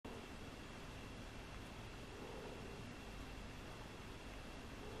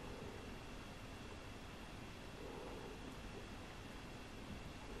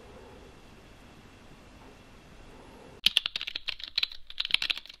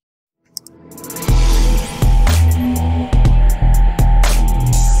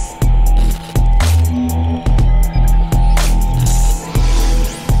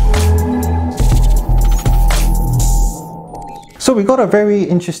So we got a very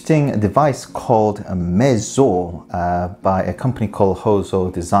interesting device called Meazor by a company called Hozo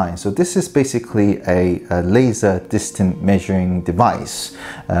Design. So this is basically a laser distant measuring device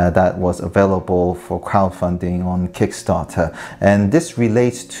that was available for crowdfunding on Kickstarter. And this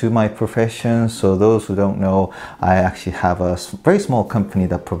relates to my profession. So those who don't know, I actually have a very small company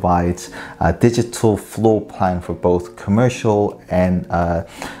that provides a digital floor plan for both commercial and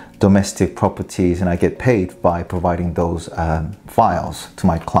domestic properties, and I get paid by providing those files to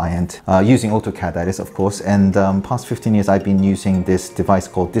my client using AutoCAD, that is, of course. And past 15 years I've been using this device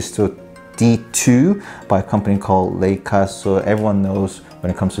called Disto D2 by a company called Leica. So everyone knows when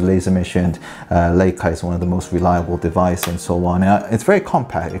it comes to laser measurement, Leica is one of the most reliable devices and so on. It's very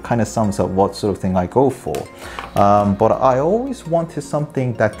compact. It kind of sums up what sort of thing I go for. But I always wanted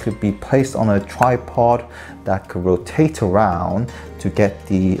something that could be placed on a tripod that could rotate around to get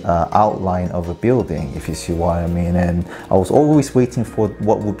the outline of a building, if you see what I mean. And I was always waiting for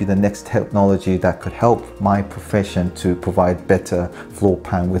what would be the next technology that could help my profession to provide better floor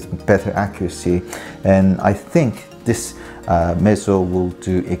plan with better accuracy. And I think this Meazor will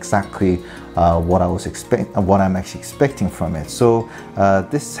do exactly what I'm actually expecting from it. So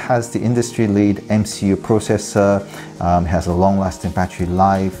this has the industry lead MCU processor, has a long-lasting battery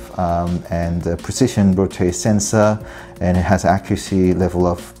life, and a precision rotary sensor, and it has accuracy level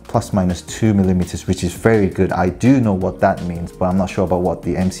of ±2 millimeters, which is very good. I do know what that means, but I'm not sure about what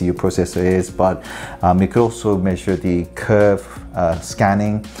the MCU processor is. But it could also measure the curve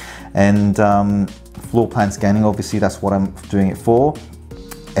scanning and floor plan scanning. Obviously that's what I'm doing it for.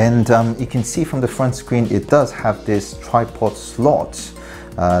 And you can see from the front screen it does have this tripod slot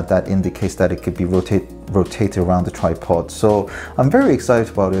that indicates that it could be rotated around the tripod. So I'm very excited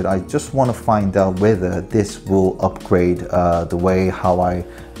about it. I just want to find out whether this will upgrade the way how I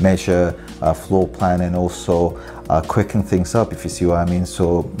measure floor plan, and also quicken things up, if you see what I mean.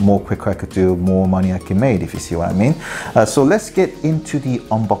 So more quicker I could do, more money I can make, if you see what I mean. So let's get into the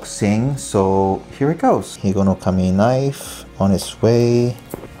unboxing. So here it goes. Higo Kami knife on its way.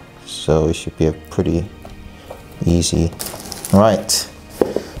 So it should be a pretty easy. Right.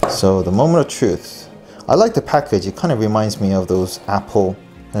 So the moment of truth. I like the package. It kind of reminds me of those Apple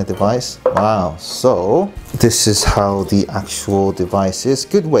device. Wow. So this is how the actual device is.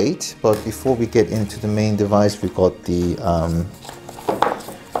 Good weight. But before we get into the main device, we got the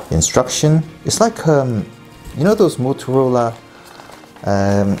instruction. It's like you know those Motorola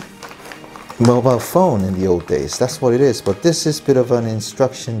mobile phone in the old days. That's what it is. But this is a bit of an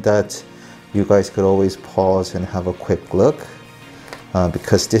instruction that you guys could always pause and have a quick look,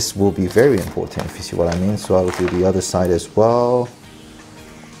 because this will be very important, if you see what I mean. So I will do the other side as well.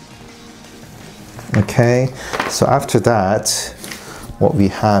 Okay, so after that, what we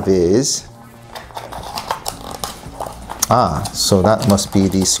have is, so that must be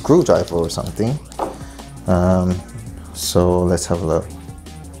the screwdriver or something. So let's have a look.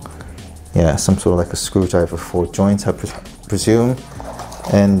 Yeah, some sort of like a screwdriver for joints, I presume.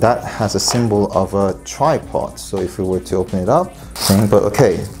 And that has a symbol of a tripod. So if we were to open it up, but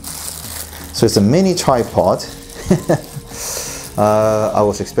okay. So it's a mini tripod. I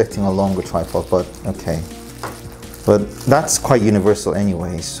was expecting a longer tripod, but okay. But that's quite universal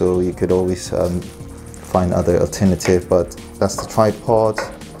anyway, so you could always find other alternative, but that's the tripod.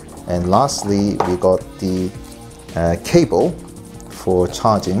 And lastly, we got the cable for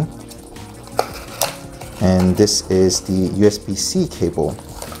charging. And this is the USB-C cable,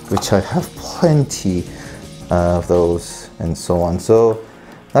 which I have plenty of those and so on. So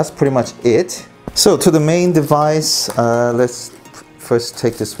that's pretty much it. So to the main device, let's first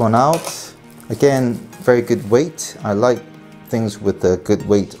take this one out. Again, very good weight. I like things with a good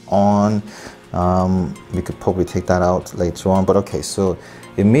weight on. We could probably take that out later on, but okay. So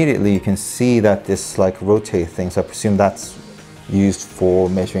immediately you can see that this like rotate things. I presume that's used for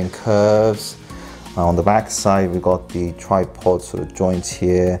measuring curves. On the back side, we got the tripod sort of joints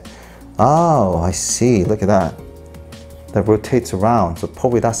here. Oh, I see. Look at that. That rotates around. So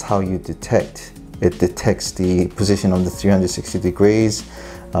probably that's how you detect. It detects the position on the 360 degrees.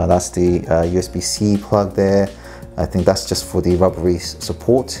 That's the USB-C plug there. I think that's just for the rubbery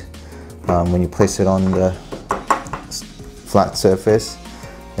support. When you place it on the flat surface.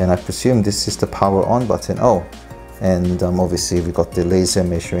 And I presume this is the power on button. Oh, and obviously we got the laser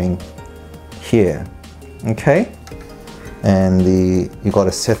measuring here. Okay, and you got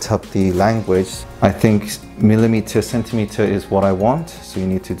to set up the language. I think millimeter, centimeter is what I want, so you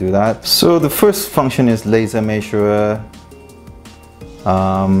need to do that. So the first function is laser measurer.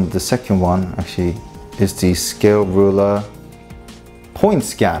 The second one actually is the scale ruler. Point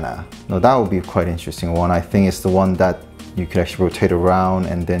scanner. Now that would be quite interesting one. I think it's the one that You could actually rotate around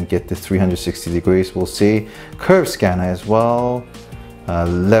and then get the 360 degrees. We'll see. Curve scanner as well.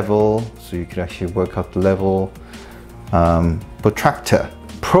 Level, so you could actually work out the level. Protractor,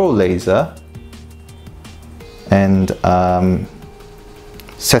 Pro laser, and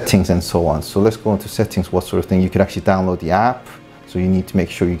settings and so on. So let's go into settings, what sort of thing. You could actually download the app, so you need to make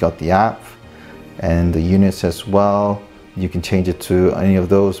sure you got the app, and the units as well. You can change it to any of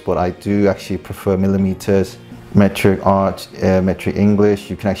those, but I do actually prefer millimeters. Metric art, metric English.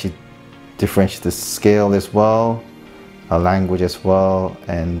 You can actually differentiate the scale as well, language as well,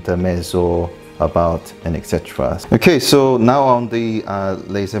 and Meazor, about, and etc. Okay, so now on the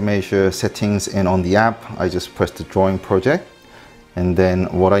laser measure settings and on the app, I just press the drawing project, and then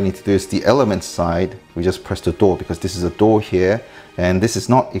what I need to do is the elements side, we just press the door, because this is a door here, and this is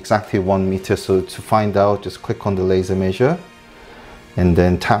not exactly 1 meter. So to find out, just click on the laser measure and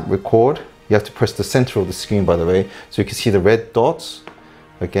then tap record. You have to press the center of the screen, by the way, so you can see the red dots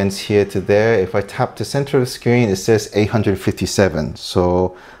against here to there. If I tap the center of the screen, it says 857.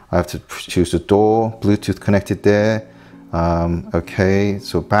 So I have to choose the door, Bluetooth connected there. Okay,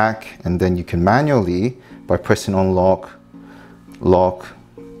 so back, and then you can manually, by pressing on lock,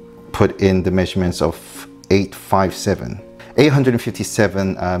 put in the measurements of 857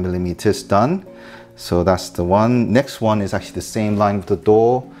 millimeters done. So that's the one. Next one is actually the same line with the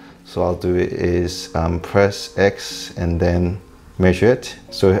door. So I'll do it is press X and then measure it.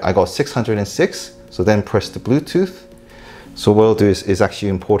 So I got 606. So then press the Bluetooth. So what I'll do is actually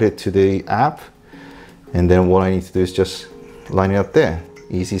import it to the app, and then what I need to do is just line it up there.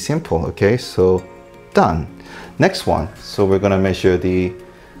 Easy, simple. Okay, so done. Next one. So we're gonna measure the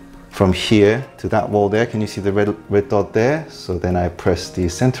from here to that wall there. Can you see the red dot there? So then I press the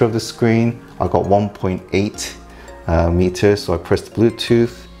center of the screen. I got 1.8 meters. So I press the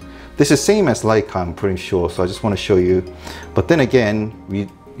Bluetooth. This is same as Leica, I'm pretty sure. So I just want to show you. But then again,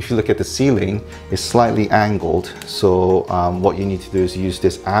 if you look at the ceiling, it's slightly angled. So what you need to do is use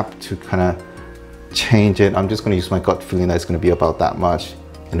this app to kind of change it. I'm just going to use my gut feeling that it's going to be about that much.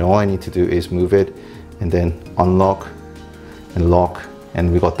 And all I need to do is move it and then unlock and lock.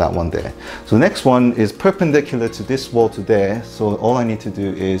 And we got that one there. So the next one is perpendicular to this wall to there. So all I need to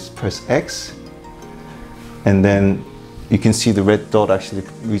do is press X, and then you can see the red dot actually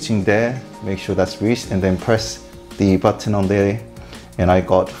reaching there. Make sure that's reached, and then press the button on there, and I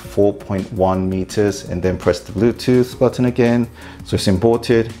got 4.1 meters, and then press the Bluetooth button again. So it's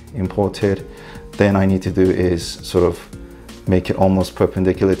imported. Then I need to do is sort of make it almost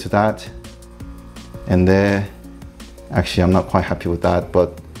perpendicular to that, and there. Actually, I'm not quite happy with that,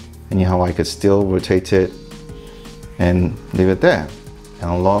 but anyhow, I could still rotate it and leave it there, and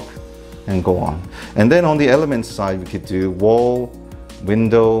unlock and go on. And then on the elements side, we could do wall,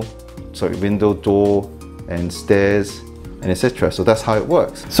 window, door, and stairs, and etc. So that's how it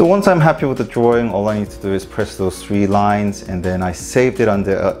works. So once I'm happy with the drawing, all I need to do is press those 3 lines, and then I saved it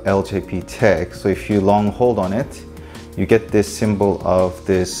under LJP Tech. So if you long hold on it, you get this symbol of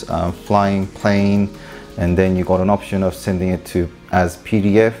this flying plane, and then you got an option of sending it to as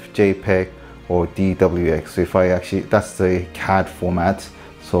PDF, JPEG, or DWX. So if I actually, that's the CAD format,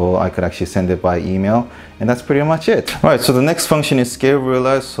 so I could actually send it by email, and that's pretty much it. All right, so the next function is scale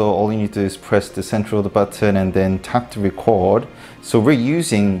ruler. So all you need to do is press the center of the button and then tap to record. So we're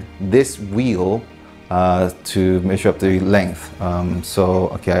using this wheel to measure up the length. So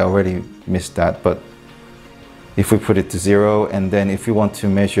okay, I already missed that, but if we put it to 0, and then if you want to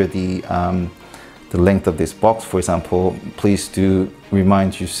measure the length of this box, for example, please do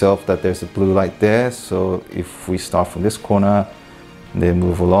remind yourself that there's a blue light there. So if we start from this corner and then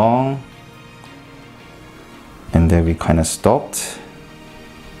move along, and then we kind of stopped,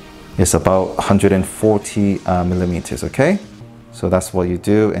 it's about 140 millimeters. Okay, so that's what you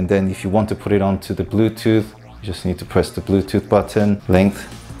do. And then if you want to put it onto the Bluetooth, you just need to press the Bluetooth button, length,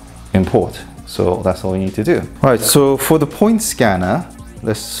 import. So that's all you need to do. All right, so for the point scanner,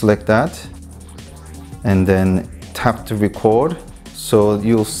 let's select that and then tap to record. So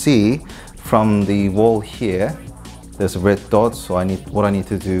you'll see from the wall here, there's a red dot. So what I need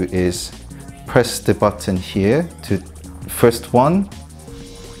to do is press the button here to first one,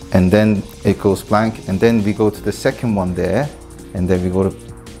 and then it goes blank, and then we go to the second one there, and then we go to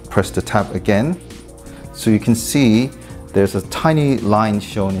press the tab again. So you can see there's a tiny line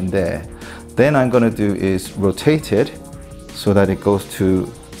shown in there. Then I'm going to do is rotate it so that it goes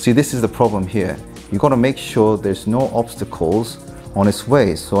to, see, this is the problem here. You got to make sure there's no obstacles on its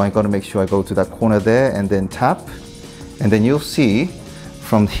way. So I got to make sure I go to that corner there and then tap, and then you'll see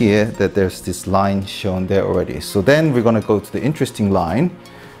from here that there's this line shown there already. So then we're going to go to the interesting line,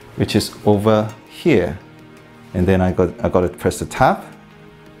 which is over here. and then I got to press the tab,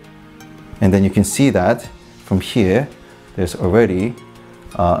 and then you can see that from here there's already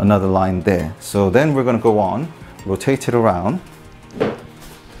another line there. So then we're going to go on, rotate it around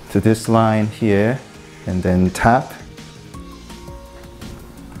to this line here, and then tap,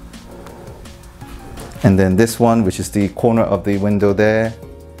 and then this one, which is the corner of the window there,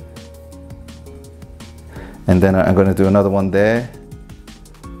 and then I'm going to do another one there,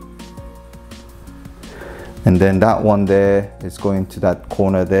 and then that one there is going to that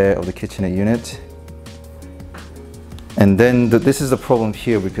corner there of the kitchenette unit. And then this is the problem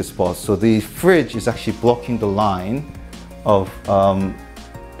here with this spot. So the fridge is actually blocking the line of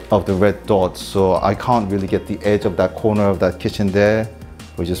the red dots, so I can't really get the edge of that corner of that kitchen there.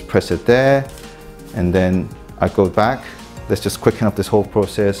 We just press it there, and then I go back. Let's just quicken up this whole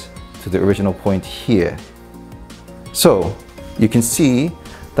process to the original point here. So you can see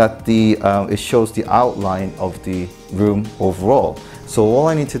that it shows the outline of the room overall. So all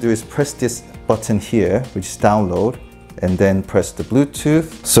I need to do is press this button here, which is download, and then press the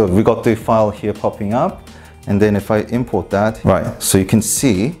Bluetooth. So we got the file here popping up, and then if I import that, right, so you can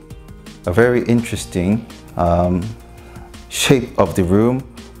see a very interesting shape of the room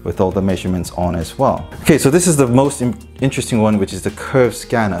with all the measurements on as well. Okay, so this is the most interesting one, which is the curve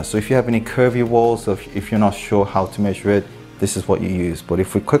scanner. So if you have any curvy walls, or if you're not sure how to measure it, this is what you use. But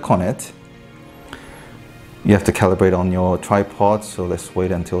if we click on it, you have to calibrate on your tripod. So let's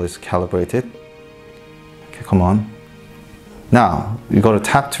wait until it's calibrated. Okay, come on. Now you got to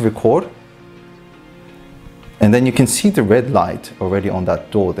tap to record, and then you can see the red light already on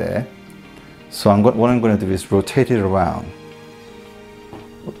that door there. So what I'm going to do is rotate it around.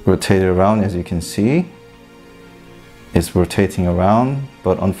 Rotate it around, as you can see. It's rotating around,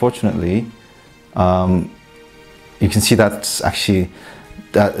 but unfortunately, you can see that's actually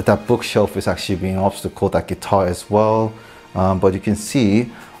that bookshelf is actually being an obstacle, that guitar as well. But you can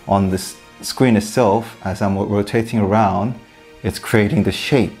see on this screen itself, as I'm rotating around, it's creating the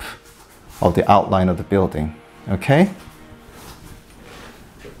shape of the outline of the building. Okay.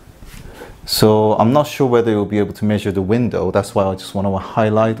 So I'm not sure whether you'll be able to measure the window. That's why I just want to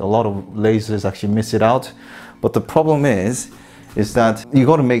highlight. A lot of lasers actually miss it out. But the problem is that you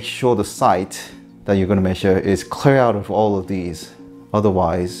got to make sure the site that you're going to measure is clear out of all of these.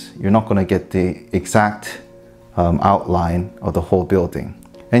 Otherwise, you're not going to get the exact outline of the whole building.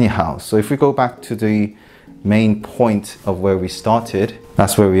 Anyhow, so if we go back to the main point of where we started,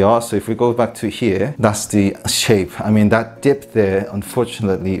 that's where we are. So if we go back to here, that's the shape. I mean, that dip there,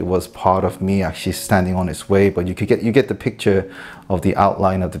 unfortunately, it was part of me actually standing on its way, but you get the picture of the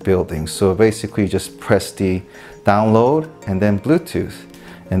outline of the building. So basically, just press the download and then Bluetooth,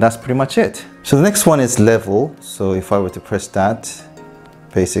 and that's pretty much it. So the next one is level. So if I were to press that,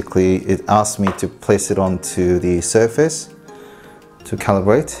 basically it asks me to place it onto the surface to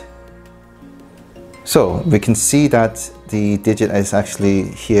calibrate. So we can see that the digit is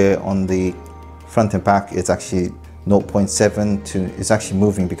actually here on the front and back. It's actually 0.7 to, it's actually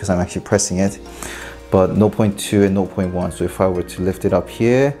moving because I'm actually pressing it, but 0.2 and 0.1. So if I were to lift it up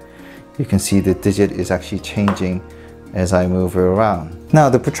here, you can see the digit is actually changing as I move it around. Now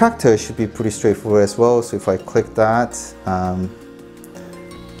the protractor should be pretty straightforward as well. So if I click that,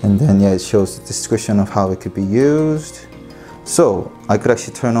 and then yeah, it shows the description of how it could be used. So I could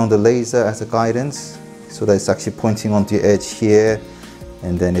actually turn on the laser as a guidance, so that it's actually pointing on the edge here.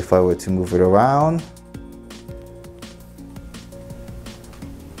 And then if I were to move it around,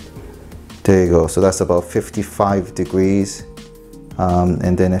 there you go. So that's about 55 degrees.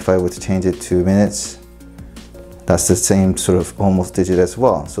 And then if I were to change it to minutes, that's the same sort of almost digit as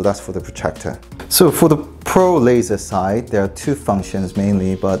well. So that's for the protractor. So for the Pro laser side, there are two functions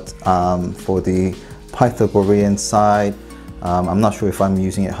mainly, but for the Pythagorean side, I'm not sure if I'm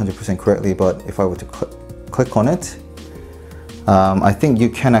using it 100% correctly, but if I were to click on it, I think you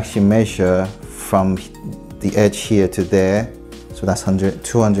can actually measure from the edge here to there. So that's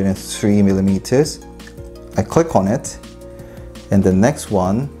 203 millimeters. I click on it, and the next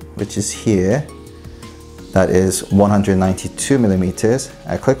one, which is here, that is 192 millimeters.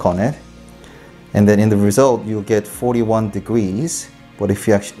 I click on it, and then in the result, you'll get 41 degrees. But if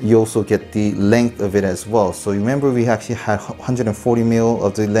you also get the length of it as well. So remember, we actually had 140 mil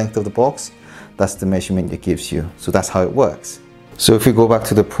of the length of the box. That's the measurement it gives you. So that's how it works. So if we go back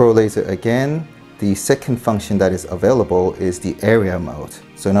to the Pro laser again, the second function that is available is the area mode.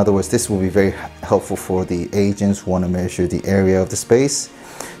 So in other words, this will be very helpful for the agents who want to measure the area of the space.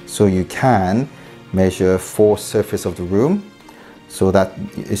 So you can measure 4 surface of the room. So that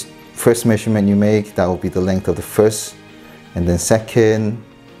is first measurement you make, that will be the length of the first. And then second,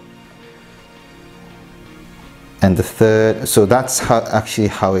 And the third, so that's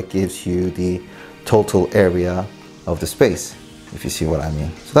how it gives you the total area of the space, if you see what I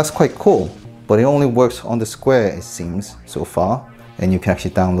mean. So that's quite cool, but it only works on the square, it seems, so far. And you can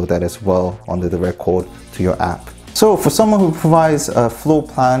actually download that as well under the record to your app. So for someone who provides a floor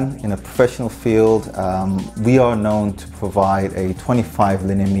plan in a professional field, we are known to provide a 25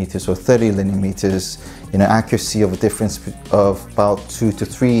 linear meters or 30 linear meters in an accuracy of a difference of about 2 to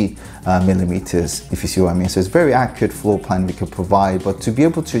 3 millimeters, if you see what I mean. So it's very accurate floor plan we can provide, but to be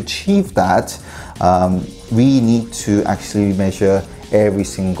able to achieve that, we need to actually measure every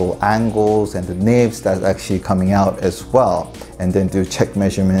single angles and the nibs that's actually coming out as well, and then do check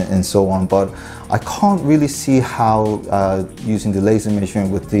measurement and so on. But I can't really see how using the laser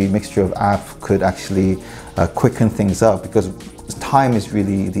measurement with the mixture of app could actually quicken things up, because time is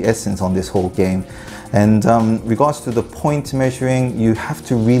really the essence on this whole game. And regards to the point measuring, you have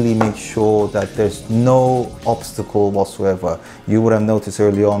to really make sure that there's no obstacle whatsoever. You would have noticed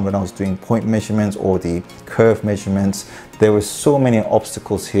early on when I was doing point measurements or the curve measurements, there were so many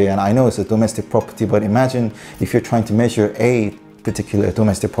obstacles here. And I know it's a domestic property, but imagine if you're trying to measure a particular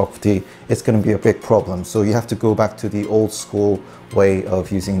domestic property, it's going to be a big problem. So you have to go back to the old school way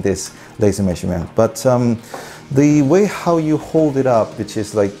of using this laser measurement. But the way how you hold it up, which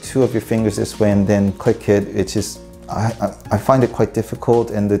is like 2 of your fingers this way and then click it, it's just, I find it quite difficult,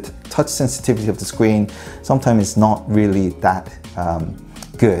 and the touch sensitivity of the screen sometimes is not really that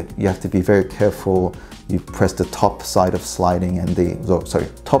good. You have to be very careful. You press the top side of sliding and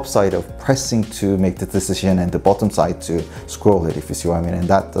top side of pressing to make the decision, and the bottom side to scroll it, if you see what I mean. And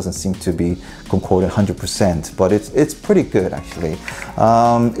that doesn't seem to be concordant 100%, but it's pretty good actually.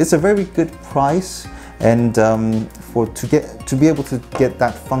 It's a very good price, and to be able to get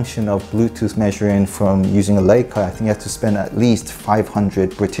that function of Bluetooth measuring from using a Leica, I think you have to spend at least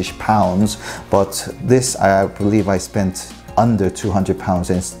 500 British pounds. But this, I believe I spent under 200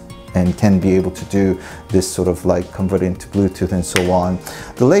 pounds and can be able to do this sort of like convert it into Bluetooth and so on.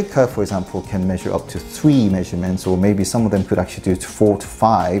 The Leica, for example, can measure up to 3 measurements, or maybe some of them could actually do 4 to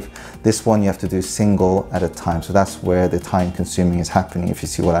 5. This one you have to do single at a time, so that's where the time consuming is happening, if you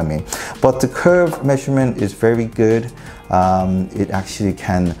see what I mean. But the curve measurement is very good. It actually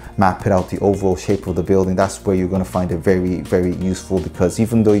can map it out the overall shape of the building. That's where you're going to find it very, very useful, because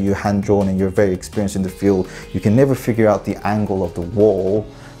even though you're hand-drawn and you're very experienced in the field, you can never figure out the angle of the wall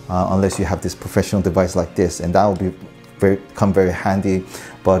unless you have this professional device like this, and that will come very handy.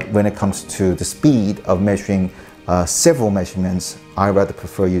 But when it comes to the speed of measuring several measurements, I rather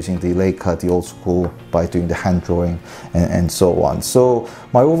prefer using the Leica, the old school, by doing the hand drawing and so on. So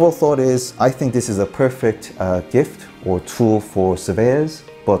my overall thought is, I think this is a perfect gift or tool for surveyors,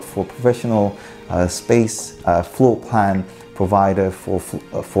 but for professional space floor plan provider for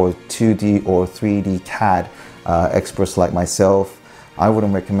 2D or 3D CAD experts like myself, I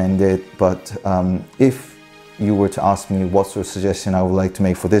wouldn't recommend it. But if you were to ask me what sort of suggestion I would like to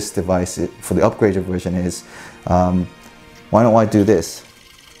make for this device, for the upgraded version, is why don't I do this?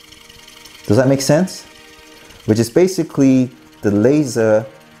 Does that make sense? Which is basically the laser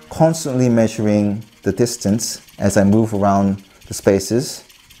constantly measuring the distance as I move around the spaces,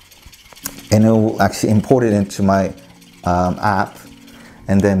 and it will actually import it into my app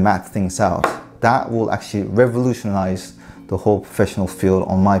and then map things out. That will actually revolutionize the whole professional field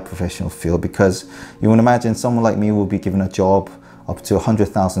on my professional field, because you would imagine someone like me will be given a job up to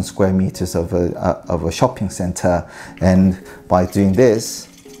 100,000 square meters of a shopping center, and by doing this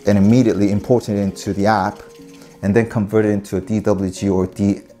and immediately importing it into the app and then convert it into a DWG or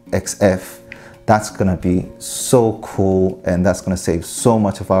DXF, that's gonna be so cool, and that's gonna save so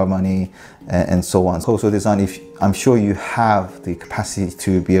much of our money and so on. Hozo Design, I'm sure you have the capacity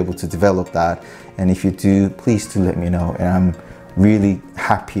to be able to develop that, and if you do, please do let me know, and I'm really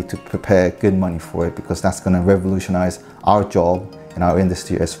happy to prepare good money for it, because that's gonna revolutionize our job in our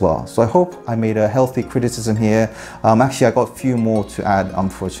industry as well. So I hope I made a healthy criticism here. Actually, I got a few more to add,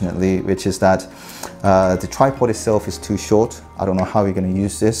 unfortunately, which is that the tripod itself is too short. I don't know how you're going to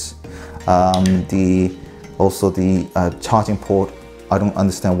use this. Also the charging port, I don't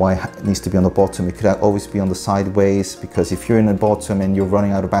understand why it needs to be on the bottom. It could always be on the sideways, because if you're in the bottom and you're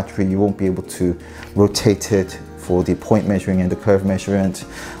running out of battery, you won't be able to rotate it for the point measuring and the curve measurement.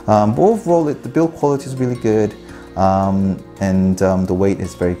 But overall, the build quality is really good. And the weight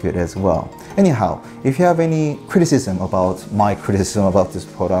is very good as well. Anyhow, if you have any criticism about my criticism about this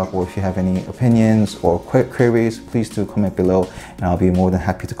product, or if you have any opinions or queries, please do comment below, and I'll be more than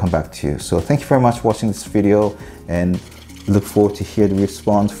happy to come back to you. So thank you very much for watching this video, and look forward to hear the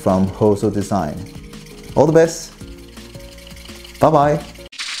response from Hozo Design. All the best. Bye bye.